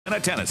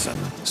Tennyson,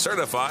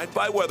 certified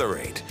by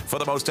WeatherRate for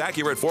the most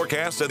accurate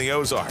forecast in the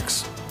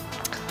Ozarks.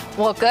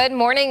 Well, good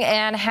morning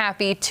and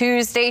happy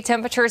Tuesday.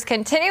 Temperatures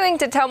continuing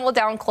to tumble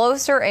down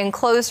closer and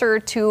closer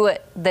to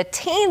the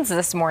teens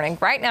this morning.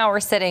 Right now we're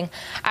sitting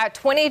at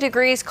 20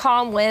 degrees,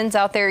 calm winds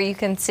out there. You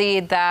can see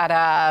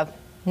that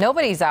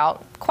nobody's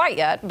out quite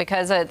yet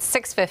because it's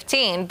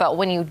 6:15, but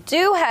when you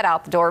do head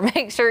out the door,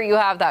 make sure you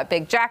have that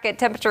big jacket.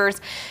 Temperatures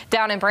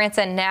down in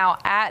Branson now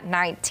at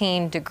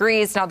 19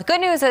 degrees. Now the good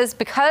news is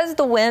because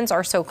the winds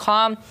are so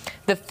calm,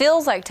 the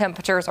feels like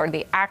temperatures are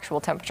the actual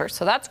temperatures,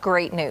 so that's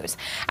great news.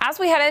 As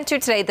we head into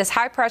today, this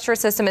high pressure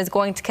system is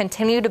going to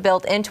continue to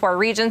build into our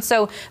region,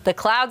 so the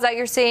clouds that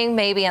you're seeing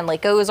maybe in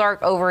Lake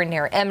Ozark over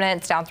near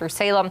Eminence down through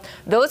Salem,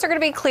 those are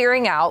going to be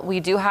clearing out. We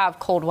do have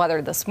cold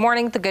weather this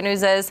morning. The good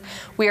news is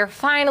we are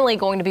finally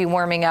going to be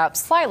warming up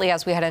slightly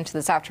as we head into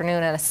this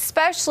afternoon and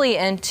especially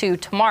into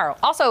tomorrow.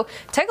 Also,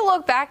 take a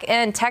look back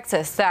in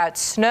Texas. That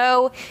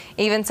snow,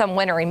 even some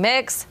wintry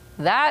mix,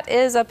 that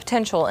is a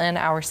potential in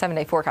our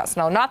 7-day forecast.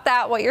 No, not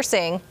that what you're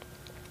seeing,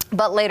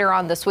 but later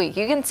on this week.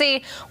 You can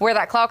see where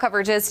that cloud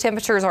coverage is.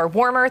 Temperatures are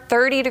warmer,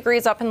 30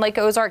 degrees up in Lake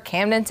Ozark,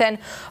 Camdenton,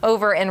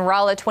 over in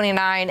Rolla,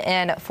 29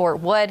 in Fort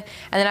Wood.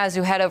 And then as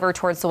you head over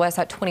towards the west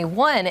at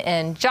 21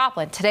 in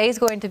Joplin. Today's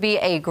going to be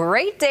a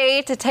great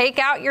day to take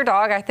out your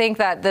dog. I think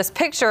that this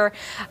picture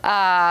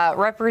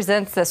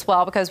represents this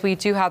well because we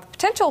do have the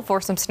potential for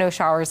some snow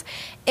showers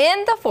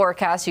in the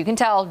forecast. You can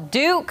tell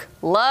Duke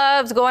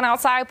loves going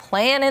outside,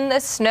 playing in the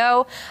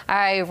snow.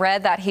 I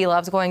read that he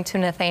loves going to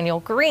Nathaniel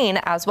Green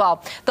as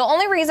well. The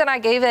only reason I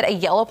gave it a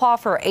yellow paw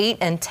for 8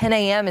 and 10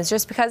 a.m. is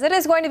just because it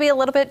is going to be a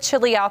little bit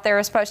chilly out there,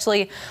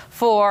 especially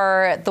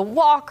for the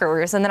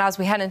walkers. And then as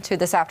we head into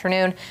this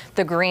afternoon,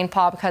 the green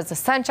paw because the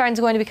sunshine is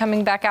going to be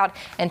coming back out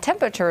and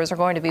temperatures are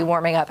going to be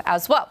warming up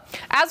as well.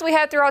 As we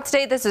head throughout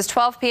today, this is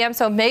 12 p.m.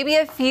 so maybe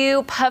a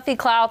few puffy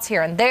clouds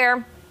here and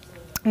there.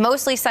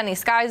 Mostly sunny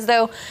skies,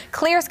 though.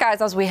 Clear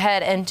skies as we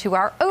head into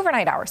our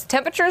overnight hours.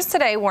 Temperatures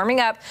today warming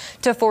up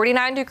to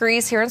 49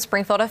 degrees here in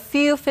Springfield. A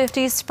few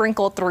 50s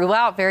sprinkled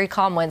throughout. Very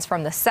calm winds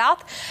from the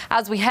south.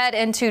 As we head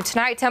into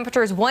tonight,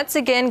 temperatures once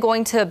again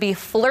going to be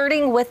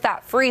flirting with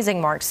that freezing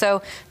mark.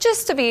 So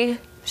just to be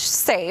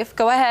safe,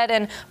 go ahead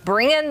and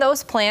bring in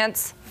those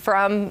plants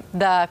from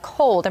the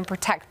cold and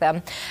protect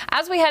them.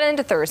 As we head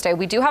into Thursday,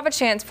 we do have a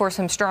chance for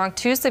some strong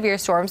to severe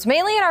storms,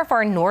 mainly in our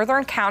far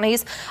northern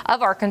counties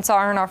of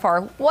Arkansas and our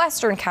far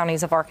western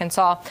counties of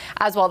Arkansas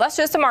as well. That's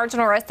just a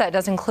marginal risk. That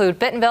does include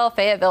Bentonville,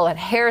 Fayetteville, and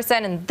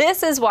Harrison. And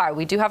this is why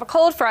we do have a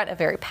cold front, a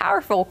very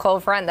powerful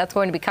cold front that's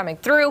going to be coming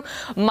through,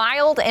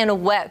 mild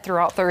and wet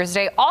throughout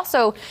Thursday.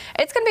 Also,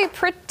 it's going to be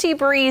pretty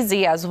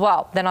breezy as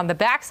well. Then on the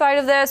backside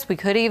of this, we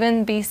could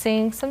even be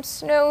seeing some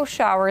snow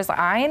showers.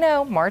 I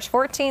know, March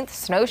 14th,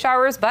 snow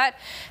showers, but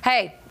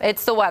hey,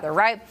 it's the weather,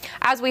 right?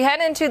 As we head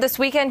into this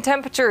weekend,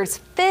 temperatures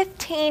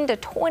 15 to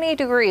 20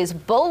 degrees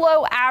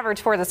below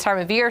average for this time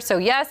of year. So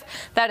yes,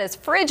 that is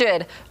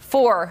frigid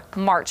for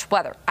March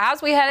weather.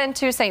 As we head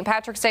into St.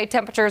 Patrick's Day,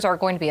 temperatures are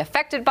going to be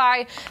affected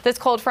by this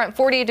cold front,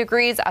 40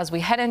 degrees as we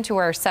head into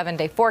our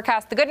 7-day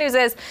forecast. The good news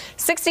is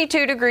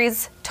 62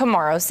 degrees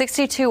tomorrow,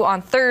 62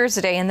 on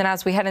Thursday. And then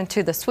as we head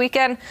into this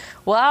weekend,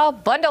 well,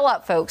 bundle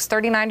up, folks,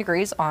 39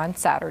 degrees on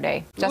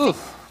Saturday. Jesse.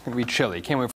 Oof, gonna be chilly. Can't wait.